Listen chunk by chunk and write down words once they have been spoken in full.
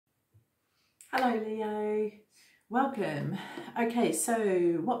Hello Leo, welcome. Okay,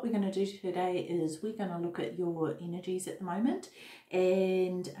 so what we're going to do today is we're going to look at your energies at the moment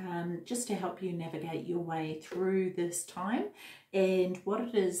and just to help you navigate your way through this time and what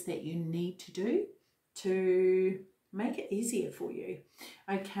it is that you need to do to make it easier for you.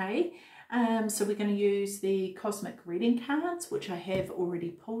 Okay, so we're going to use the cosmic reading cards, which I have already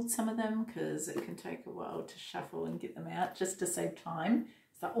pulled some of them because it can take a while to shuffle and get them out just to save time.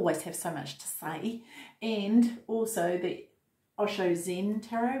 I always have so much to say, and also the Osho Zen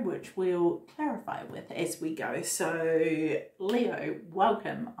Tarot, which we'll clarify with as we go. So Leo,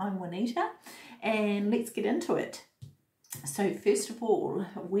 welcome. I'm Juanita and let's get into it. So first of all,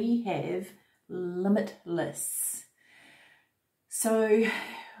 we have limitless. So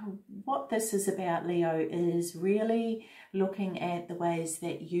what this is about, Leo, is really looking at the ways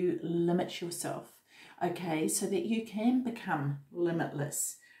that you limit yourself. Okay, so that you can become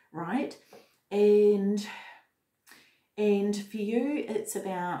limitless, right? And for you, it's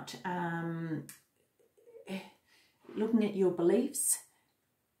about looking at your beliefs,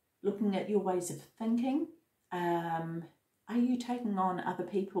 looking at your ways of thinking. Are you taking on other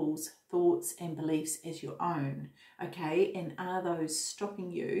people's thoughts and beliefs as your own? Okay, and are those stopping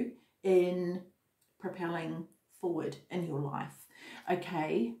you in propelling forward in your life?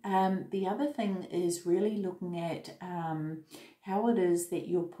 Okay, the other thing is really looking at how it is that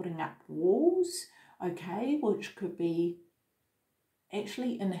you're putting up walls, okay, which could be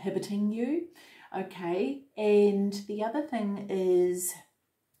actually inhibiting you, okay, and the other thing is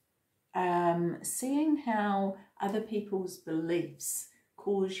seeing how other people's beliefs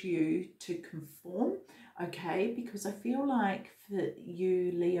cause you to conform, okay, because I feel like for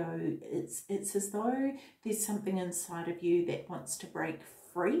you, Leo, it's as though there's something inside of you that wants to break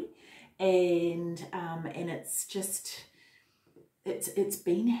free, and it's just it's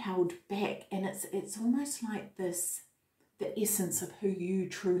been held back, and it's almost like this, the essence of who you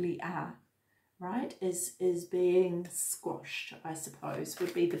truly are, right, is being squashed, I suppose,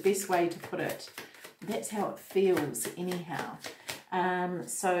 would be the best way to put it. That's how it feels anyhow.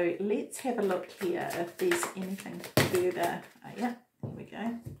 So let's have a look here if there's anything further. Yeah, here we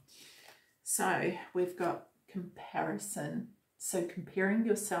go. So we've got comparison. So comparing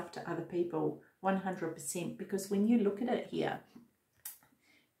yourself to other people, 100%, because when you look at it here,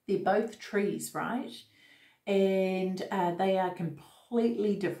 they're both trees, right? And they are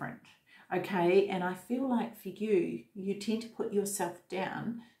completely different. Okay, and I feel like for you, you tend to put yourself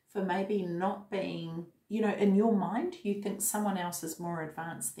down for maybe not being, you know, in your mind, you think someone else is more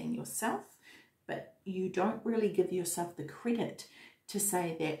advanced than yourself, but you don't really give yourself the credit to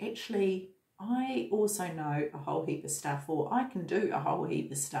say that actually I also know a whole heap of stuff, or I can do a whole heap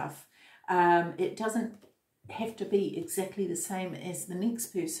of stuff. It doesn't have to be exactly the same as the next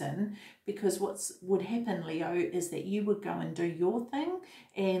person, because what would happen, Leo, is that you would go and do your thing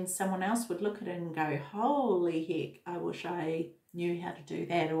and someone else would look at it and go, holy heck, I wish I knew how to do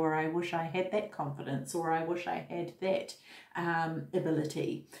that, or I wish I had that confidence, or I wish I had that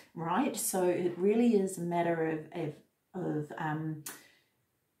ability, right? So it really is a matter of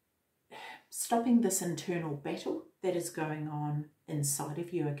stopping this internal battle that is going on inside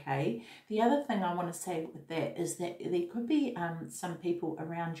of you, okay? The other thing I want to say with that is that there could be some people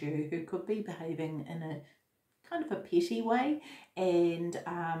around you who could be behaving in a kind of a petty way and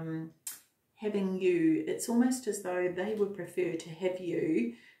having you, it's almost as though they would prefer to have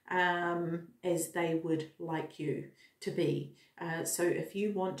you as they would like you to be. So if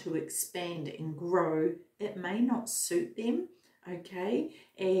you want to expand and grow, it may not suit them, okay?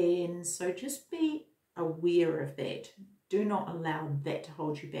 And so just be aware of that. Do not allow that to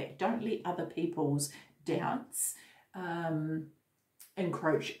hold you back. Don't let other people's doubts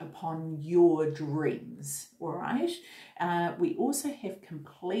encroach upon your dreams, all right? We also have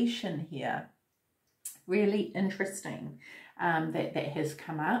completion here. Really interesting that has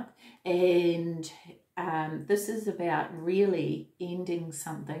come up, and this is about really ending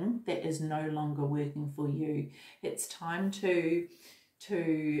something that is no longer working for you. It's time to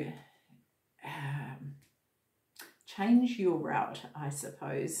change your route, I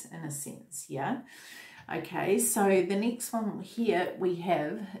suppose, in a sense, yeah? Okay, so the next one here we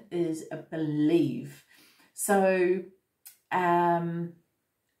have is a believe. So,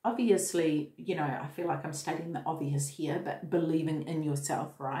 obviously, you know, I feel like I'm stating the obvious here, but believing in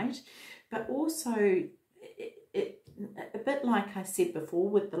yourself, right? But also, a bit like I said before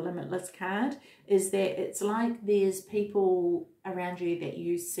with the Limitless card, is that it's like there's people around you that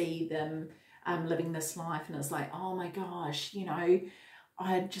you see them living this life, and it's like, oh my gosh, you know,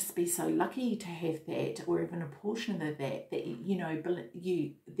 I'd just be so lucky to have that, or even a portion of that, that, you know,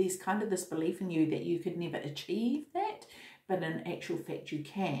 there's kind of this belief in you that you could never achieve that, but in actual fact you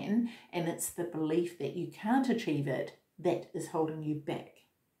can, and it's the belief that you can't achieve it that is holding you back.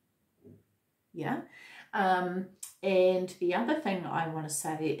 Yeah. And the other thing I want to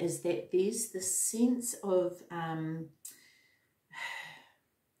say is that there's this sense of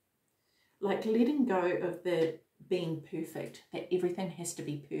like letting go of the being perfect, that everything has to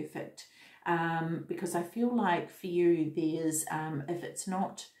be perfect, because I feel like for you there's if it's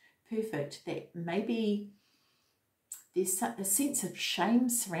not perfect, that maybe there's a sense of shame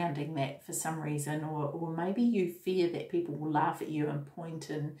surrounding that for some reason, or maybe you fear that people will laugh at you and point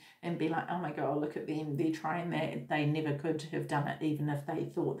and be like, oh my God, look at them, they're trying that, they never could have done it even if they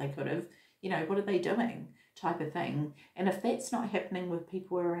thought they could have, you know, what are they doing, type of thing. And if that's not happening with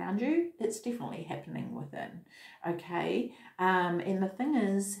people around you, it's definitely happening within, okay? And the thing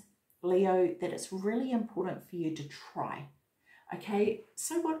is, Leo, that it's really important for you to try, okay?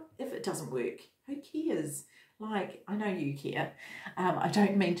 So what if it doesn't work? Who cares? Like, I know you care. I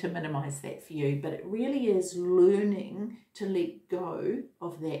don't mean to minimize that for you, but it really is learning to let go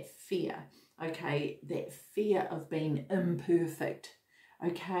of that fear, okay? That fear of being imperfect,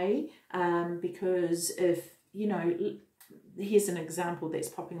 okay? Because if, you know, here's an example that's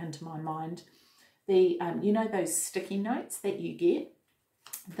popping into my mind. The, you know, those sticky notes that you get,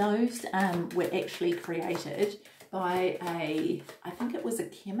 those were actually created by I think it was a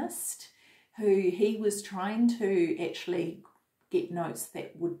chemist, who he was trying to actually get notes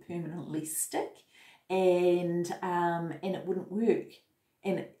that would permanently stick, and it wouldn't work.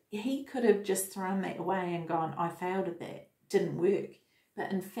 And he could have just thrown that away and gone, I failed at that, didn't work.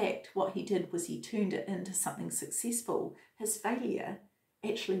 But in fact, what he did was he turned it into something successful. His failure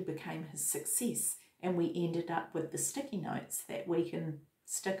actually became his success, and we ended up with the sticky notes that we can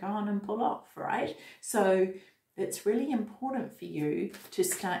stick on and pull off, right? So it's really important for you to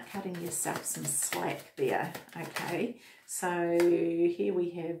start cutting yourself some slack there, okay? So here we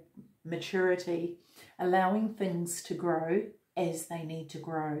have maturity, allowing things to grow as they need to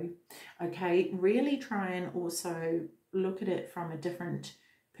grow, okay? Really try and also look at it from a different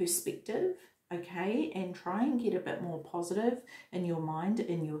perspective, okay? And try and get a bit more positive in your mind,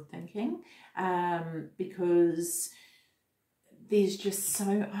 in your thinking, because there's just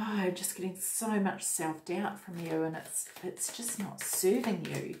just getting so much self-doubt from you, and it's just not serving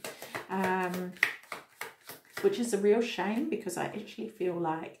you, which is a real shame, because I actually feel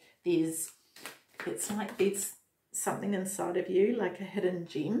like there's something inside of you, like a hidden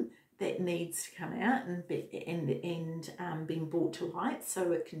gem, that needs to come out and being brought to light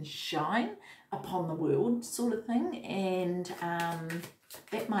so it can shine upon the world, sort of thing. And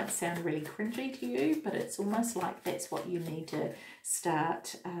that might sound really cringy to you, but it's almost like that's what you need to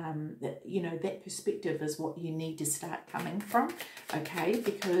start, you know, that perspective is what you need to start coming from, okay?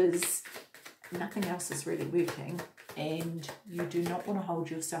 Because nothing else is really working, and you do not want to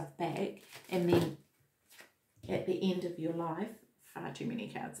hold yourself back, and then at the end of your life, far too many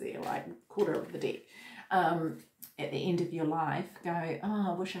cards there, like quarter of the deck, at the end of your life go,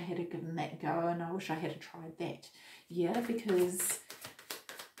 oh, I wish I had given that a go, and I wish I had tried that. Yeah, because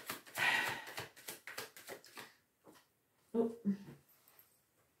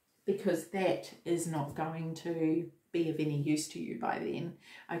that is not going to be of any use to you by then,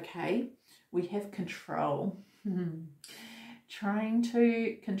 okay? We have control. Trying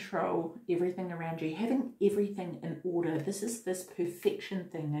to control everything around you, having everything in order. This is this perfection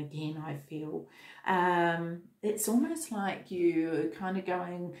thing again, I feel. It's almost like you kind of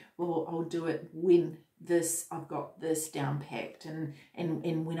going, well, I'll do it when I've got this down packed, and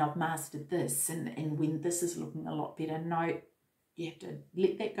when I've mastered this, and when this is looking a lot better. No, you have to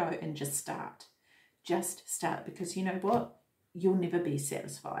let that go and just start. Just start, because you know what? You'll never be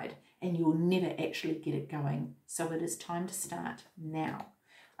satisfied, and you'll never actually get it going. So it is time to start now,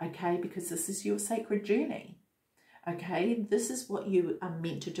 okay? Because this is your sacred journey, okay? This is what you are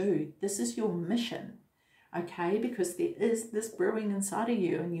meant to do. This is your mission, okay? Because there is this brewing inside of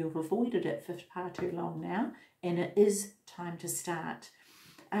you, and you've avoided it for far too long now, and it is time to start.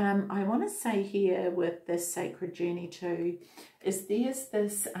 I want to say here with this sacred journey too, is there's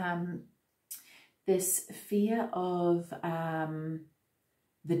this this fear of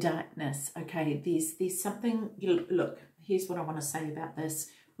the darkness, okay? There's something, look, here's what I want to say about this.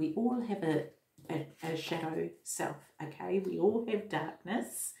 We all have a shadow self, okay? We all have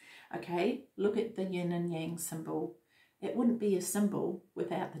darkness, okay? Look at the yin and yang symbol. It wouldn't be a symbol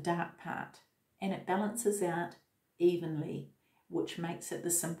without the dark part, and it balances out evenly, which makes it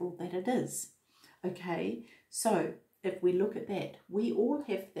the symbol that it is, okay? So if we look at that, we all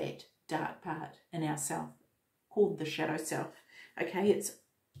have that dark part in ourselves called the shadow self. Okay,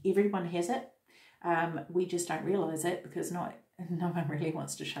 everyone has it. We just don't realise it because no one really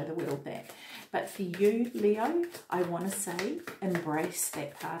wants to show the world that. But for you, Leo, I want to say embrace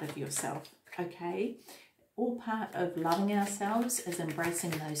that part of yourself, okay? All part of loving ourselves is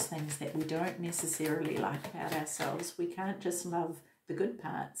embracing those things that we don't necessarily like about ourselves. We can't just love the good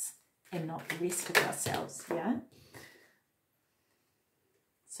parts and not the rest of ourselves, yeah?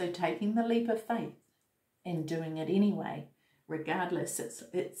 So taking the leap of faith and doing it anyway, regardless,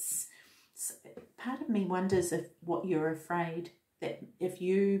 it's part of me wonders if what you're afraid that if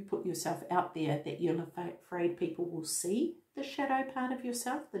you put yourself out there that you're afraid people will see the shadow part of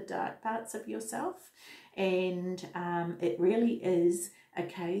yourself, the dark parts of yourself, and it really is a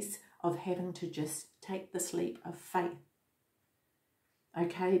case of having to just take this leap of faith.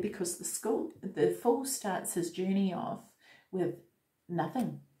 Okay, because the fool starts his journey off with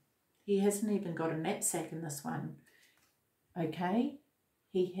nothing. He hasn't even got a knapsack in this one. Okay,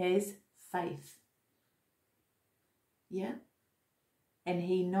 he has faith. Yeah, and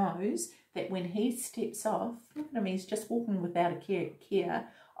he knows that when he steps off, look at him, he's just walking without a care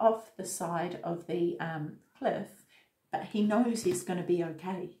off the side of the cliff, but he knows he's going to be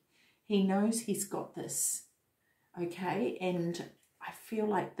okay. He knows he's got this. Okay, and I feel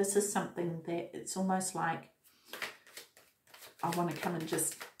like this is something that it's almost like I want to come and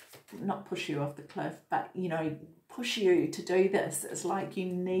just not push you off the cliff, but, you know, push you to do this. It's like you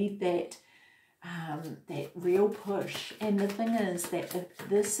need that real push. And the thing is that if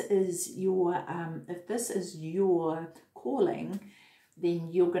this is your calling, then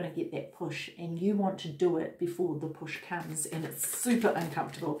you're going to get that push, and you want to do it before the push comes, and it's super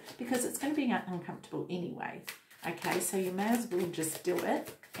uncomfortable because it's going to be uncomfortable anyway. Okay, so you may as well just do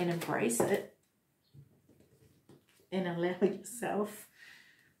it and embrace it and allow yourself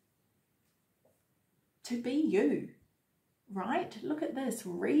to be you, right? Look at this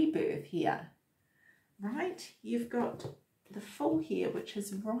rebirth here, right? You've got the Fool here, which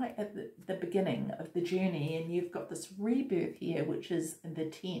is right at the beginning of the journey, and you've got this rebirth here, which is the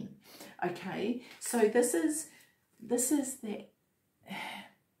 10. Okay, so this is that.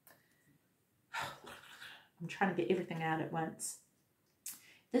 I'm trying to get everything out at once.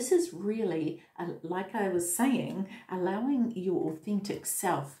 This is really, like I was saying, allowing your authentic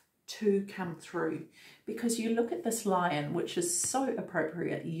self to come through. Because you look at this lion, which is so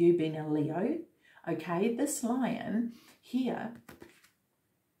appropriate, you being a Leo. Okay, this lion here,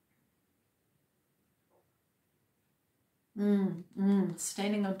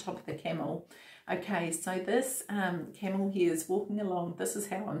 standing on top of the camel. Okay, so this camel here is walking along. This is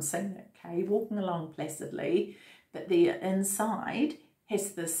how I'm seeing it, okay? Walking along placidly, but the inside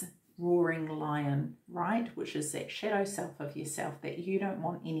has this roaring lion, right? Which is that shadow self of yourself that you don't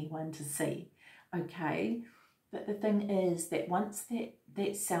want anyone to see, okay? But the thing is that once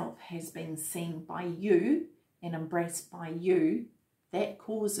that self has been seen by you and embraced by you, that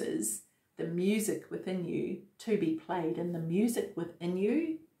causes the music within you to be played, and the music within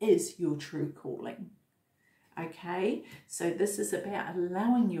you is your true calling. Okay, so this is about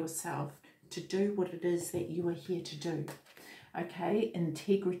allowing yourself to do what it is that you are here to do. Okay,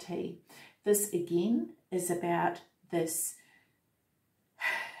 integrity. This again is about this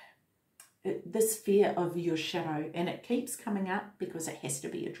fear of your shadow, and it keeps coming up because it has to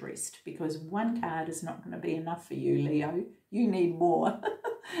be addressed, because one card is not going to be enough for you, Leo. You need more.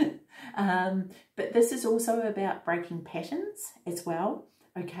 But this is also about breaking patterns as well.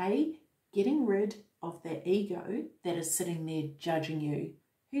 Okay, getting rid of that ego that is sitting there judging you.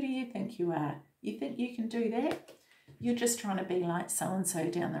 Who do you think you are? You think you can do that? You're just trying to be like so-and-so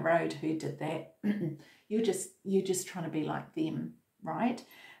down the road who did that. You're just trying to be like them, right?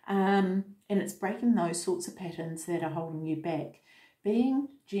 And it's breaking those sorts of patterns that are holding you back. Being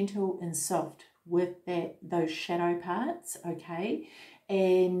gentle and soft with those shadow parts, okay?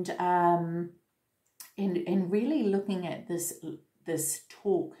 And really looking at this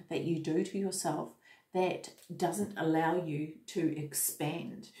talk that you do to yourself that doesn't allow you to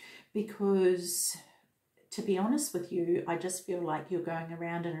expand. Because to be honest with you, I just feel like you're going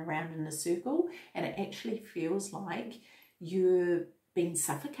around and around in a circle, and it actually feels like you're being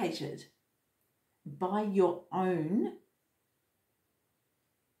suffocated by your own,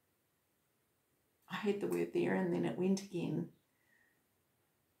 I heard the word there and then it went again,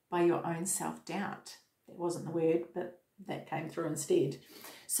 by your own self-doubt. That wasn't the word, but that came through instead.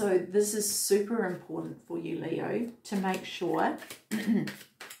 So this is super important for you, Leo, to make sure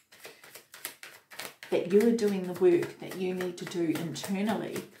that you are doing the work that you need to do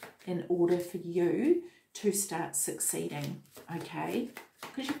internally in order for you to start succeeding, okay?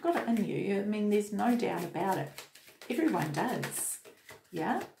 Because you've got it in you. I mean, there's no doubt about it. Everyone does,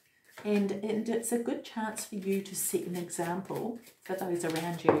 yeah? And it's a good chance for you to set an example for those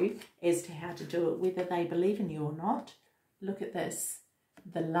around you as to how to do it, whether they believe in you or not. Look at this,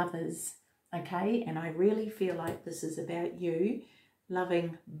 the Lovers, okay? And I really feel like this is about you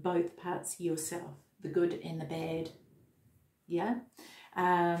loving both parts of yourself, the good and the bad, yeah?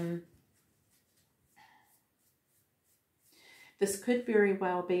 This could very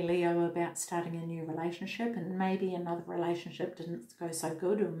well be, Leo, about starting a new relationship, and maybe another relationship didn't go so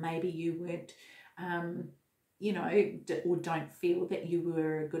good, or maybe you weren't, you know, or don't feel that you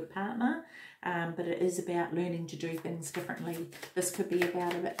were a good partner, but it is about learning to do things differently. This could be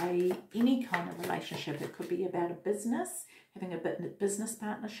about any kind of relationship. It could be about a business, having a business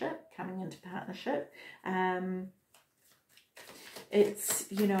partnership, coming into partnership. It's,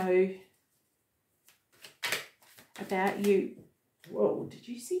 you know, about you. Whoa, did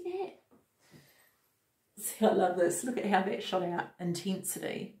you see that? See, I love this. Look at how that shot out.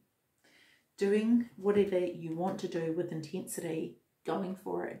 Intensity. Doing whatever you want to do with intensity. Going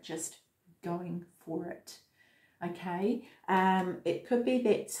for it. Just going for it. Okay? It could be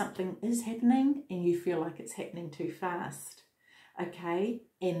that something is happening and you feel like it's happening too fast. Okay?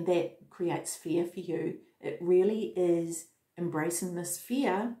 And that creates fear for you. It really is embracing this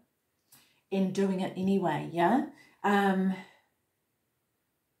fear and doing it anyway, yeah?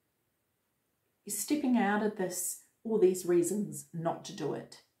 Stepping out of this, all these reasons not to do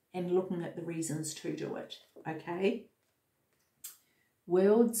it, and looking at the reasons to do it, okay?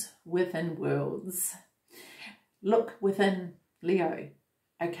 Worlds within worlds. Look within, Leo,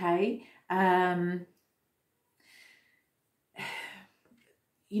 okay?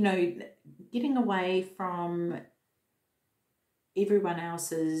 You know, getting away from everyone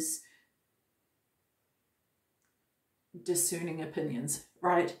else's discerning opinions,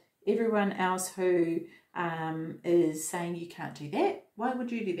 right? Everyone else who is saying you can't do that, why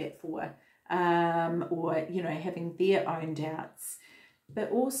would you do that for? Or, you know, having their own doubts.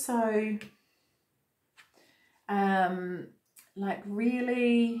 But also, like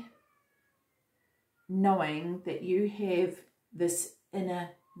really knowing that you have this inner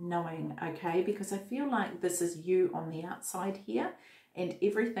knowing, okay? Because I feel like this is you on the outside here, and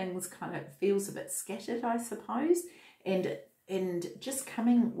everything's kind of feels a bit scattered, I suppose, and just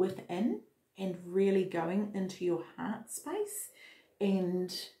coming within and really going into your heart space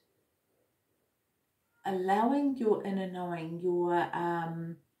and allowing your inner knowing, your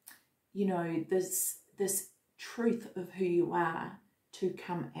you know, this truth of who you are to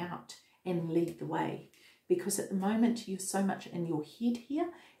come out and lead the way. Because at the moment you're so much in your head here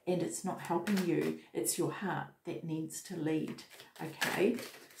and it's not helping you. It's your heart that needs to lead, okay?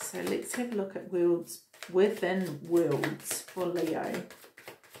 So let's have a look at worlds within worlds for Leo.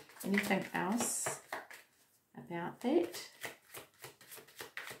 Anything else about that?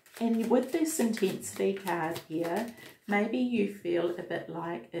 And with this intensity card here, maybe you feel a bit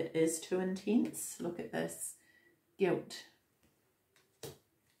like it is too intense. Look at this. Guilt.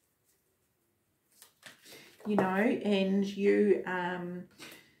 You know, and you,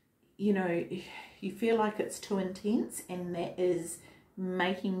 you know, you feel like it's too intense, and that is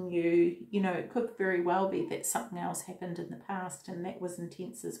making you, you know, it could very well be that something else happened in the past and that was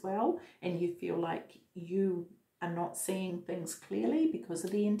intense as well, and you feel like you are not seeing things clearly because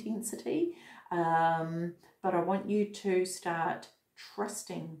of the intensity. But I want you to start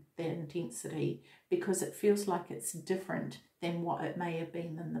trusting that intensity, because it feels like it's different than what it may have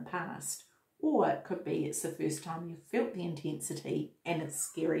been in the past. Or it could be it's the first time you've felt the intensity and it's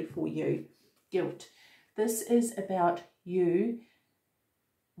scary for you. Guilt. This is about you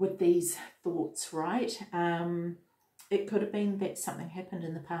with these thoughts, right? It could have been that something happened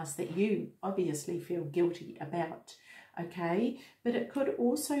in the past that you obviously feel guilty about, okay? But it could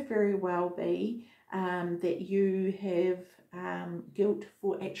also very well be that you have guilt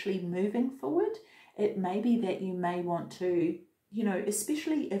for actually moving forward. It may be that you may want to, you know,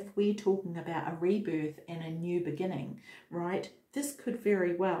 especially if we're talking about a rebirth and a new beginning, right? This could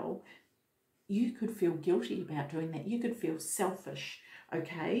very well, you could feel guilty about doing that. You could feel selfish,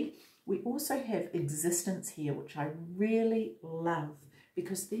 okay? We also have existence here, which I really love,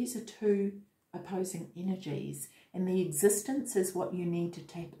 because these are two opposing energies, and the existence is what you need to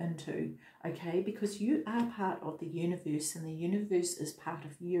tap into, okay? Because you are part of the universe, and the universe is part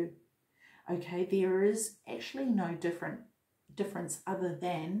of you, okay? There is actually no difference other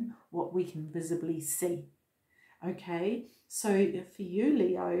than what we can visibly see, okay? So for you,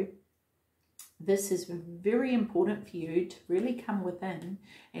 Leo, this is very important for you to really come within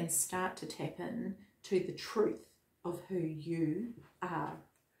and start to tap in to the truth of who you are.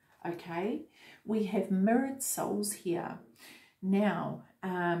 Okay, we have mirrored souls here. Now,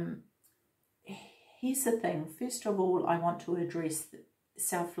 here's the thing. First of all, I want to address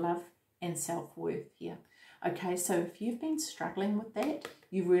self-love and self-worth here. Okay, so if you've been struggling with that,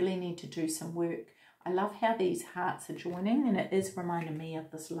 you really need to do some work. I love how these hearts are joining, and it is reminding me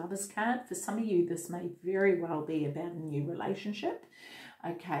of this Lovers card. For some of you, this may very well be about a new relationship,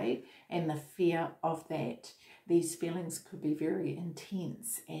 okay, and the fear of that. These feelings could be very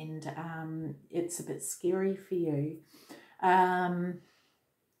intense, and it's a bit scary for you.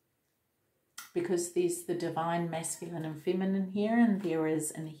 Because there's the divine masculine and feminine here, and there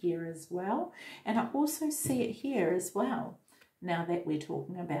is in here as well. And I also see it here as well, now that we're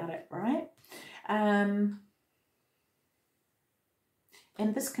talking about it, right? And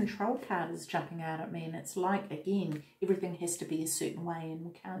this control card is jumping out at me, and it's like, again, everything has to be a certain way, and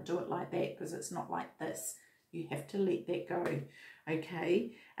we can't do it like that because it's not like this. You have to let that go,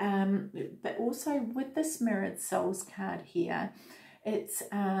 okay? But also with this Mirrored Souls card here, it's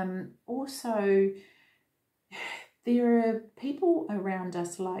also, there are people around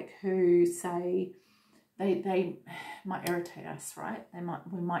us like who say they might irritate us, right?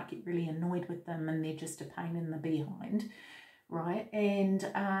 We might get really annoyed with them, and they're just a pain in the behind, right? And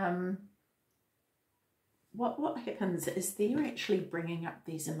what happens is they're actually bringing up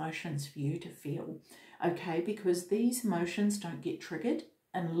these emotions for you to feel, okay? Because these emotions don't get triggered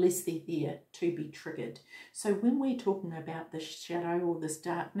unless they're there to be triggered. So when we're talking about this shadow or this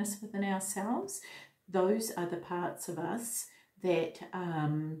darkness within ourselves, those are the parts of us that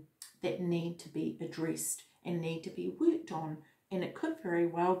that need to be addressed and need to be worked on. And it could very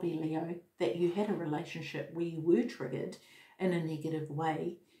well be, Leo, that you had a relationship where you were triggered in a negative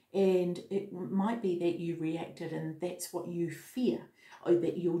way, and it might be that you reacted and that's what you fear, or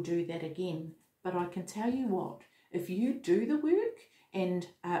that you'll do that again. But I can tell you what, if you do the work and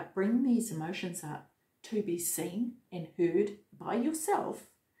bring these emotions up to be seen and heard by yourself,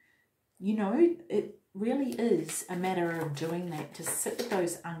 you know, it really is a matter of doing that, to sit with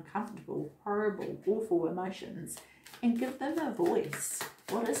those uncomfortable, horrible, awful emotions and give them a voice.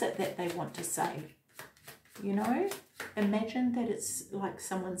 What is it that they want to say? You know, imagine that it's like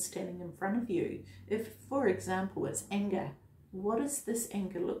someone standing in front of you. If, for example, it's anger, what does this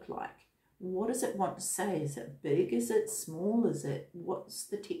anger look like? What does it want to say? Is it big? Is it small? What's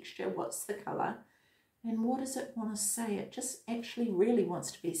the texture? What's the colour? And what does it want to say? It just actually really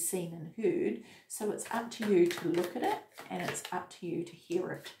wants to be seen and heard. So it's up to you to look at it, and it's up to you to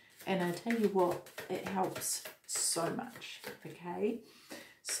hear it. And I tell you what, it helps so much, okay?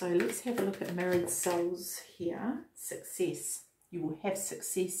 So let's have a look at Mirrored Souls here. Success. You will have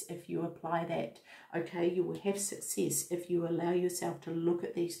success if you apply that, okay? You will have success if you allow yourself to look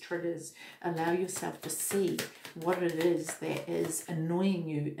at these triggers, allow yourself to see what it is that is annoying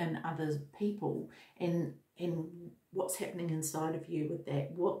you in other people, and what's happening inside of you with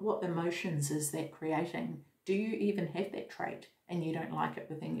that. What emotions is that creating? Do you even have that trait and you don't like it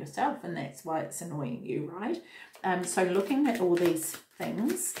within yourself, and that's why it's annoying you, right? So looking at all these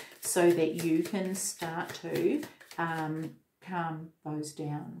things so that you can start to calm those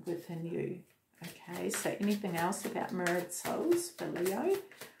down within you. Okay, so anything else about Mirrored Souls for Leo?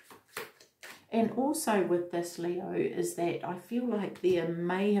 And also with this, Leo, is that I feel like there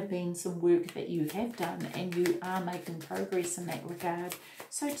may have been some work that you have done and you are making progress in that regard.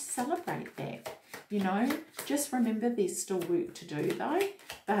 So to celebrate that, you know, just remember there's still work to do though,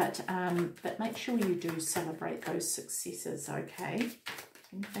 but make sure you do celebrate those successes, okay?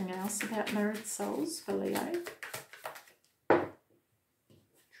 Anything else about Mirrored Souls for Leo?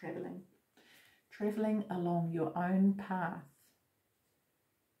 Traveling along your own path.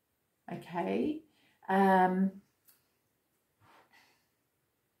 Okay. I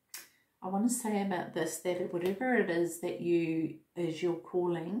want to say about this that whatever it is that is your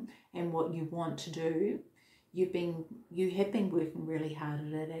calling and what you want to do, you have been working really hard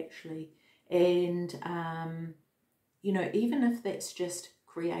at it actually, and you know, even if that's just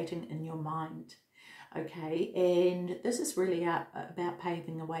creating in your mind. Okay, and this is really about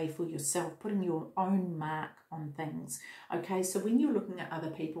paving the way for yourself, putting your own mark on things. Okay, so when you're looking at other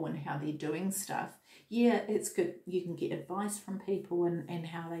people and how they're doing stuff, yeah, it's good. You can get advice from people and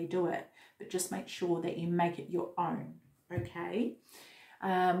how they do it, but just make sure that you make it your own. Okay,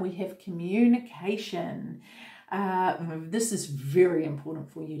 we have communication. This is very important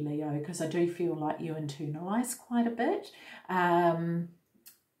for you, Leo, because I do feel like you internalize quite a bit.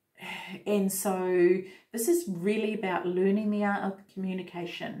 And so this is really about learning the art of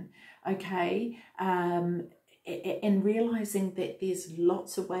communication, okay? and realizing that there's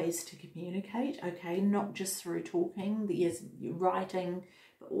lots of ways to communicate, okay, not just through talking, there's writing,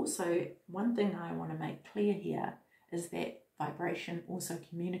 but also one thing I want to make clear here is that vibration also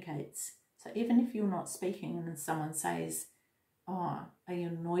communicates. So even if you're not speaking and someone says, oh, are you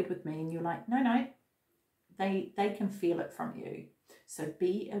annoyed with me? And you're like, no, they can feel it from you. So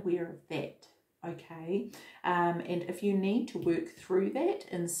be aware of that. Okay, and if you need to work through that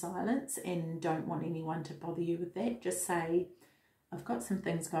in silence and don't want anyone to bother you with that, just say, I've got some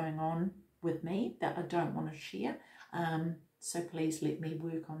things going on with me that I don't want to share, so please let me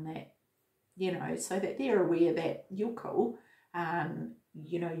work on that, you know, so that they're aware that you're cool,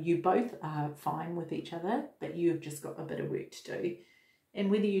 you know, you both are fine with each other, but you've just got a bit of work to do.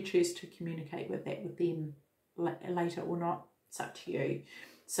 And whether you choose to communicate with that with them later or not, it's up to you.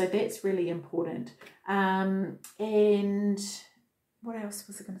 So that's really important. And what else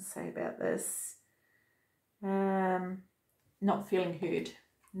was I going to say about this? Not feeling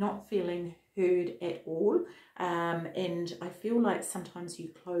heard at all. And I feel like sometimes you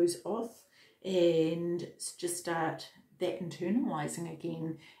close off and just start that internalizing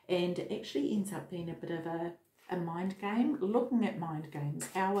again, and it actually ends up being a bit of a mind game. Looking at mind games,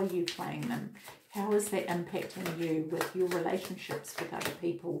 how are you playing them? How is that impacting you with your relationships with other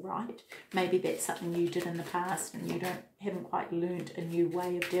people, right? Maybe that's something you did in the past and you haven't quite learned a new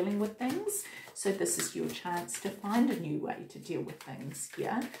way of dealing with things. So this is your chance to find a new way to deal with things,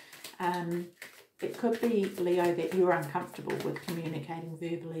 yeah? It could be, Leo, that you're uncomfortable with communicating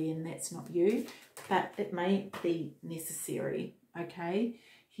verbally and that's not you, but it may be necessary, okay?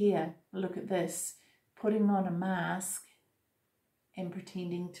 Here, look at this. Putting on a mask and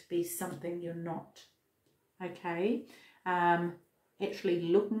pretending to be something you're not, okay? Actually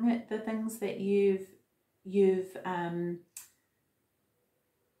looking at the things that you've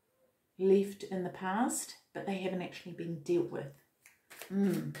left in the past, but they haven't actually been dealt with.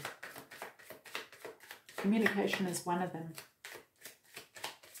 Communication is one of them.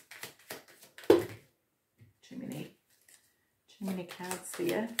 Too many cards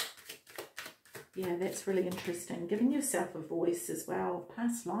there. Yeah, that's really interesting. Giving yourself a voice as well.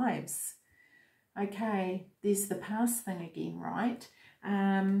 Past lives. Okay, there's the past thing again, right?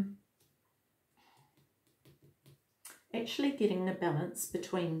 Actually getting a balance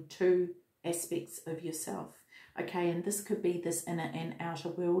between two aspects of yourself. Okay, and this could be this inner and outer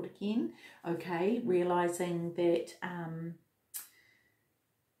world again. Okay, realizing that,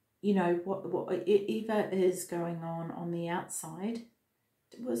 you know, whatever is going on the outside.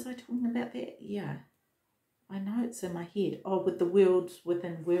 Was I talking about that? Yeah. I know it's in my head. Oh, with the worlds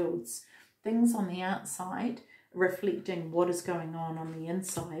within worlds. Things on the outside reflecting what is going on the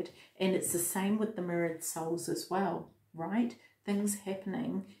inside. And it's the same with the mirrored souls as well, right? Things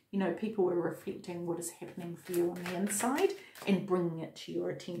happening. You know, people are reflecting what is happening for you on the inside and bringing it to your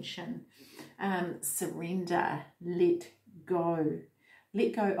attention. Surrender. Let go.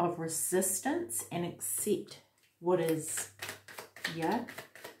 Let go of resistance and accept what is. Yeah,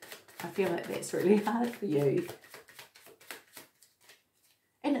 I feel like that's really hard for you.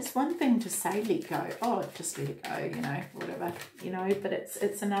 And it's one thing to say let go, oh, just let it go, you know, whatever, you know, but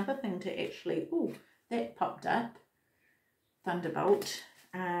it's another thing to actually, oh, that popped up, thunderbolt,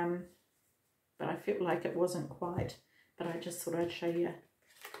 but I felt like it wasn't quite, but I just thought I'd show you.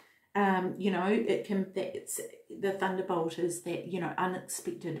 You know, the thunderbolt is that, you know,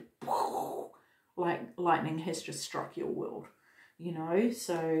 unexpected, like lightning has just struck your world. You know,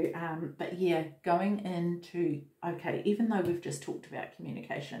 so, but yeah, going into, okay, even though we've just talked about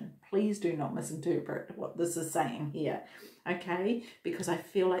communication, please do not misinterpret what this is saying here, okay, because I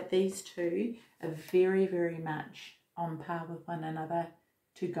feel like these two are very, very much on par with one another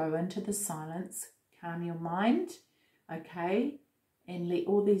to go into the silence, calm your mind, okay, and let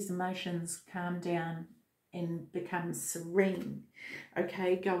all these emotions calm down and become serene,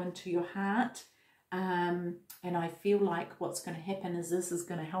 okay, go into your heart. And I feel like what's going to happen is this is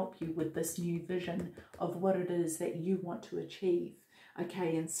going to help you with this new vision of what it is that you want to achieve,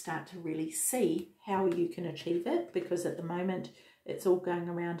 okay, and start to really see how you can achieve it, because at the moment it's all going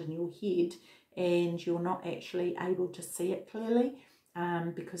around in your head and you're not actually able to see it clearly,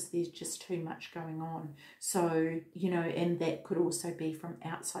 because there's just too much going on. So, you know, and that could also be from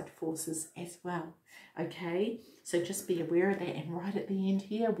outside forces as well, okay, so just be aware of that. And right at the end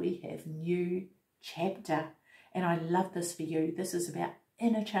here we have new chapter, and I love this for you. This is about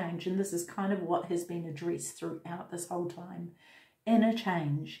inner change, and this is kind of what has been addressed throughout this whole time. Inner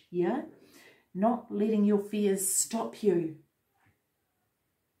change, yeah? Not letting your fears stop you.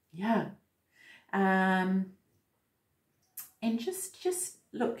 Yeah. And just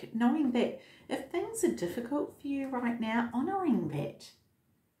look, knowing that if things are difficult for you right now, honouring that,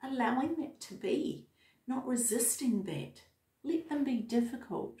 allowing that to be, not resisting that. Let them be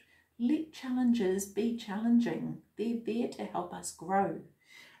difficult. Let challenges be challenging. They're there to help us grow.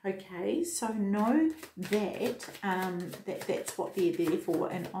 Okay, so know that, that's what they're there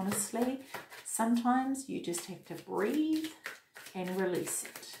for. And honestly, sometimes you just have to breathe and release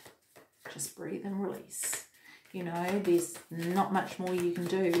it. Just breathe and release. You know, there's not much more you can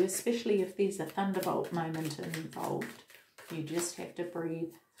do, especially if there's a thunderbolt moment involved. You just have to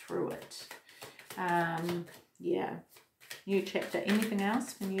breathe through it. Yeah. New chapter. Anything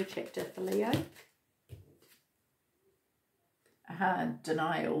else for new chapter for Leo?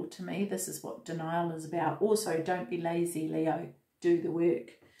 Denial. To me, this is what denial is about. Also, don't be lazy, Leo. Do the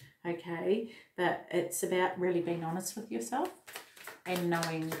work. Okay? But it's about really being honest with yourself and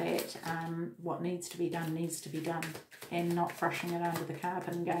knowing that what needs to be done, and not brushing it under the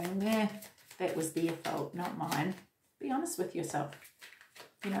carpet and going, eh, that was their fault, not mine. Be honest with yourself.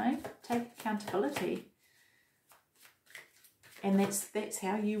 You know, take accountability. And that's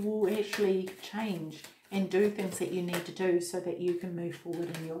how you will actually change and do things that you need to do so that you can move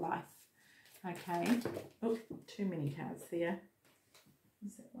forward in your life. Okay. Oh, too many cards there.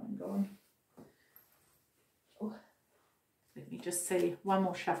 Is that one gone? Oh, let me just see. One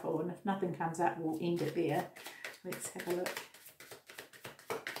more shuffle, and if nothing comes up, we'll end it there. Let's have a look.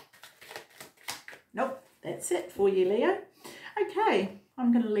 Nope, that's it for you, Leo. Okay,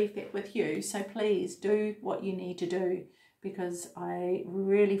 I'm going to leave that with you. So please do what you need to do, because I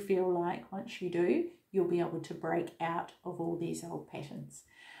really feel like once you do, you'll be able to break out of all these old patterns.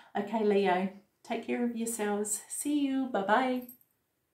 Okay, Leo, take care of yourselves. See you. Bye-bye.